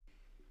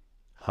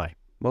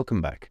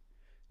Welcome back.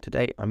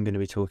 Today I'm going to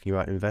be talking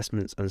about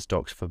investments and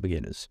stocks for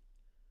beginners.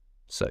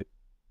 So,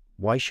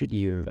 why should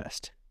you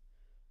invest?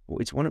 Well,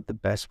 it's one of the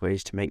best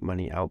ways to make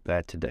money out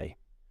there today.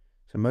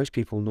 So most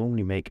people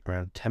normally make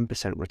around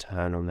 10%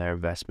 return on their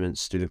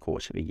investments through the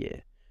course of a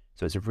year.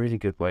 So it's a really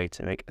good way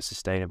to make a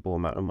sustainable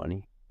amount of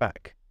money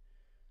back.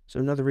 So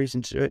another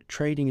reason to do it,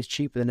 trading is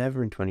cheaper than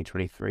ever in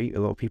 2023. A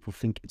lot of people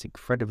think it's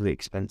incredibly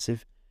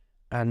expensive,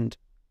 and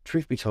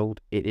truth be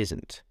told, it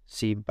isn't.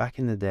 See, back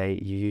in the day,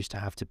 you used to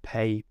have to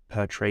pay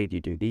per trade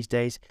you do. These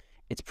days,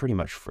 it's pretty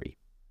much free.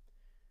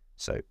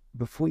 So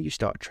before you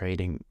start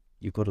trading,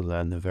 you've got to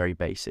learn the very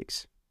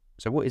basics.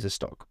 So what is a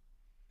stock?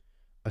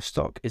 A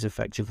stock is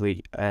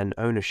effectively an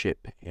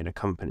ownership in a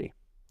company,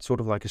 sort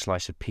of like a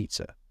slice of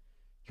pizza.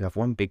 You have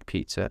one big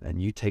pizza and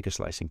you take a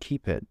slice and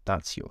keep it.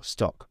 That's your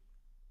stock.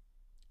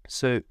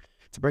 So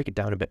to break it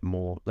down a bit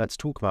more, let's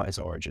talk about its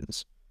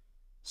origins.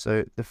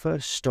 So the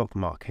first stock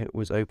market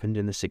was opened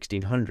in the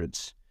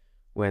 1600s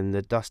when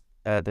the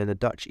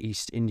Dutch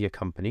East India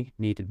Company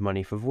needed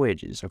money for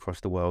voyages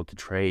across the world to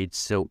trade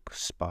silk,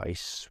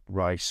 spice,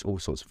 rice, all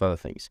sorts of other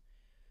things.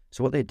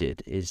 So what they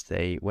did is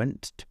they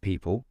went to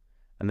people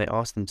and they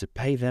asked them to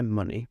pay them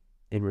money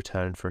in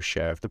return for a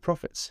share of the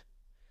profits.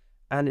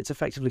 And it's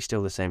effectively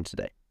still the same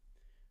today.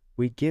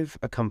 We give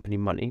a company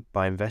money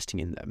by investing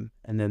in them,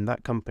 and then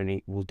that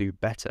company will do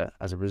better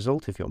as a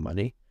result of your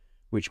money,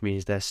 which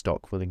means their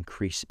stock will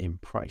increase in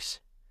price.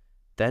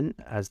 Then,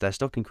 as their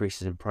stock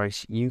increases in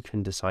price, you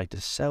can decide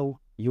to sell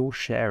your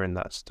share in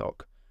that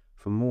stock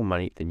for more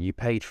money than you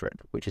paid for it,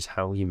 which is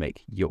how you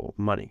make your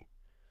money.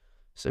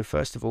 So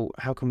first of all,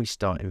 how can we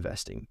start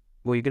investing?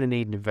 Well, you're going to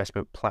need an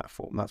investment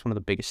platform. That's one of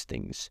the biggest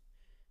things.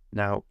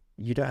 Now,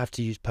 you don't have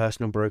to use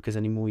personal brokers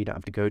anymore. You don't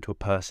have to go to a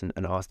person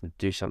and ask them to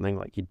do something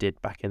like you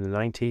did back in the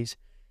 90s.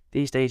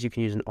 These days, you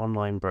can use an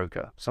online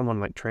broker, someone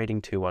like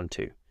Trading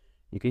 212.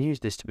 You can use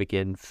this to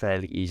begin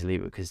fairly easily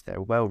because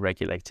they're well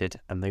regulated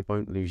and they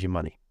won't lose your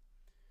money.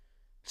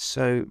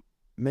 So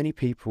many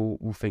people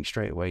will think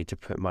straight away to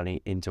put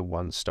money into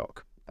one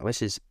stock. Now,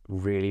 this is a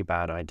really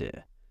bad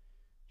idea.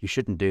 You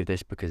shouldn't do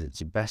this because it's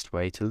the best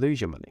way to lose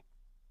your money.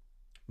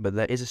 But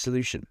there is a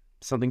solution,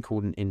 something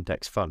called an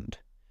index fund.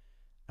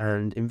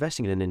 And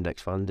investing in an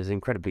index fund is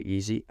incredibly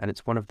easy, and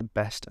it's one of the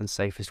best and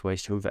safest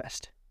ways to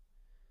invest.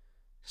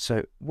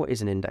 So what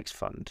is an index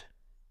fund?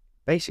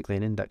 Basically,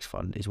 an index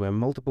fund is where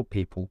multiple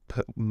people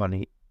put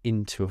money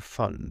into a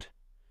fund.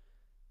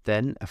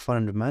 Then a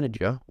fund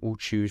manager will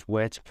choose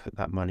where to put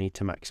that money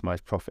to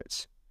maximize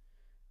profits.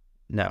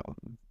 Now,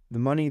 the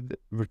money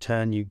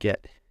return you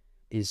get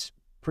is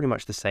pretty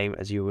much the same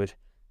as you would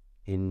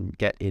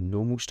get in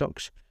normal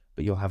stocks,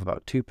 but you'll have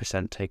about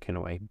 2% taken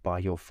away by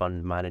your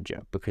fund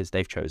manager because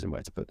they've chosen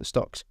where to put the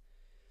stocks.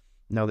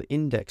 Now, the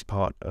index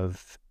part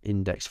of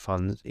index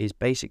funds is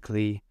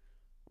basically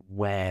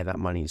where that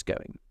money is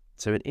going.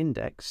 So an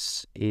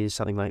index is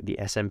something like the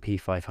S&P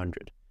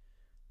 500.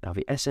 Now,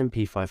 the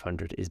S&P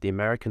 500 is the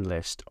American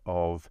list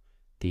of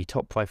the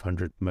top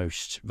 500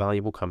 most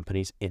valuable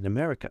companies in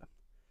America.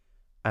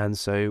 And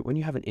so when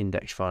you have an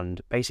index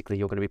fund, basically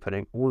you're going to be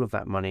putting all of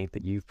that money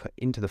that you've put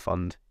into the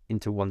fund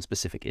into one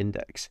specific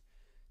index.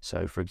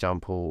 So for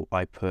example,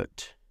 I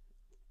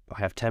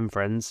have 10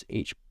 friends,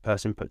 each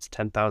person puts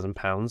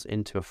 £10,000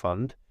 into a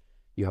fund.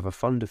 You have a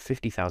fund of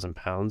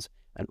 £50,000,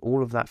 and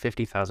all of that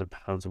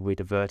 £50,000 will be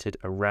diverted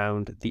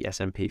around the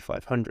S&P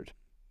 500.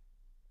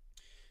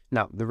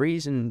 Now, the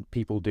reason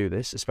people do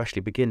this,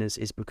 especially beginners,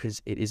 is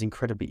because it is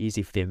incredibly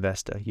easy for the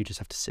investor. You just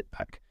have to sit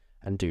back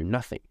and do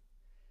nothing.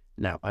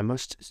 Now, I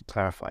must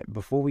clarify,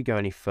 before we go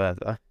any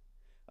further,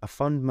 a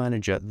fund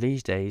manager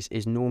these days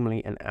is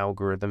normally an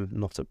algorithm,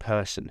 not a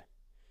person.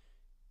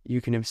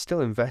 You can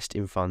still invest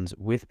in funds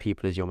with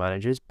people as your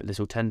managers, but this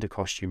will tend to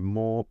cost you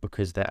more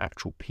because they're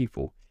actual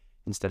people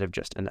instead of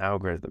just an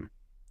algorithm.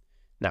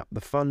 Now,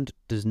 the fund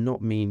does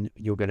not mean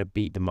you're going to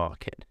beat the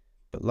market,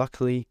 but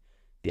luckily,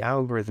 the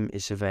algorithm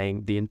is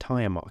surveying the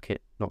entire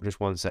market, not just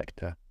one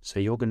sector,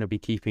 so you're going to be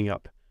keeping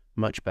up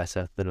much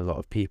better than a lot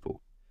of people.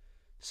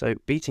 So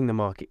beating the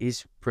market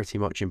is pretty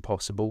much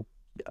impossible.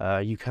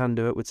 You can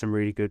do it with some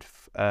really good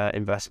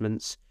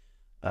investments.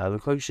 The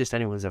closest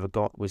anyone's ever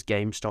got was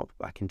GameStop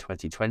back in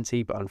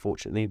 2020, but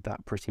unfortunately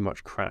that pretty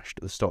much crashed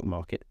the stock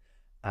market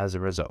as a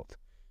result.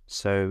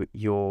 So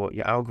your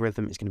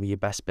algorithm is going to be your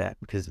best bet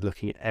because it's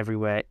looking at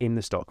everywhere in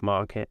the stock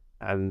market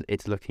and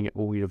it's looking at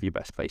all of your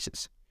best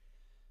places.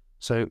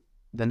 So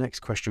the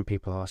next question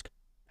people ask,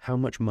 how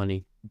much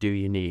money do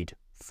you need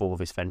for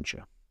this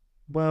venture?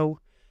 Well,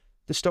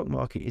 the stock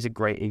market is a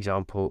great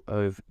example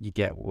of you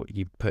get what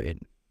you put in.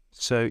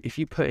 So if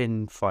you put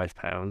in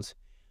 £5,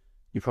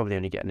 you're probably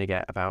only going to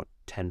get about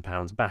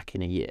 £10 back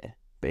in a year.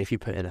 But if you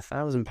put in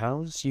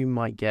 £1,000, you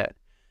might get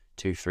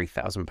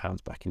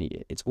 £2,000-3,000 back in a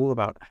year. It's all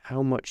about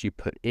how much you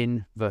put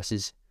in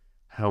versus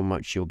how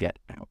much you'll get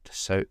out.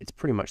 So it's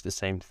pretty much the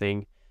same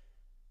thing.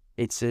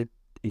 It's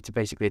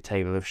basically a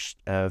table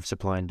of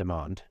supply and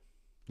demand.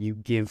 You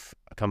give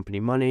a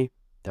company money,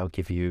 they'll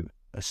give you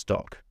a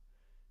stock.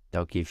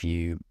 They'll give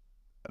you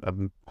a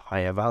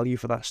higher value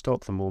for that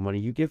stock the more money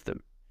you give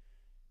them.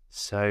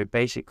 So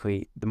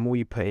basically, the more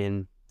you put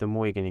in, the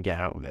more you're going to get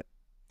out of it.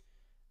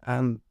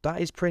 And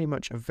that is pretty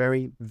much a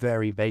very,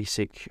 very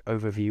basic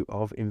overview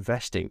of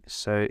investing.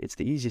 So it's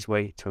the easiest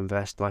way to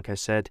invest, like I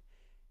said,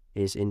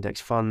 is index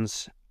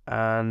funds.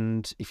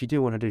 And if you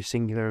do want to do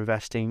singular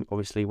investing,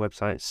 obviously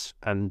websites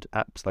and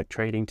apps like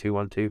Trading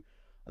 212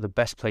 are the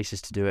best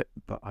places to do it.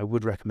 But I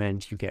would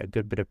recommend you get a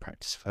good bit of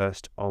practice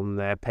first on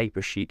their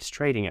paper sheets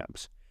trading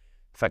apps.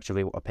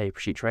 Effectively, what a paper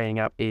sheet trading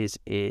app is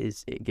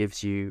it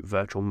gives you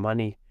virtual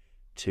money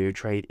to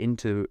trade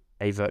into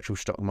a virtual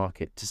stock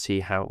market to see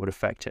how it would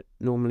affect it.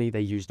 Normally,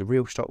 they use the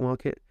real stock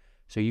market,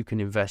 so you can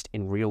invest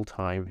in real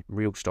time,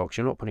 real stocks.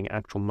 You're not putting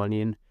actual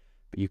money in,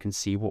 but you can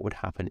see what would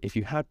happen if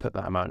you had put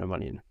that amount of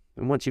money in.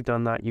 And once you've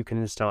done that, you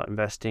can start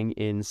investing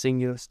in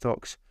singular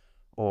stocks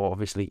or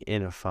obviously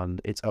in a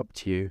fund. It's up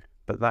to you,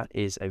 but that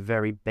is a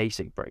very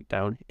basic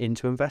breakdown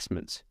into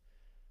investments.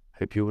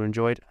 Hope you all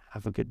enjoyed.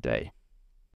 Have a good day.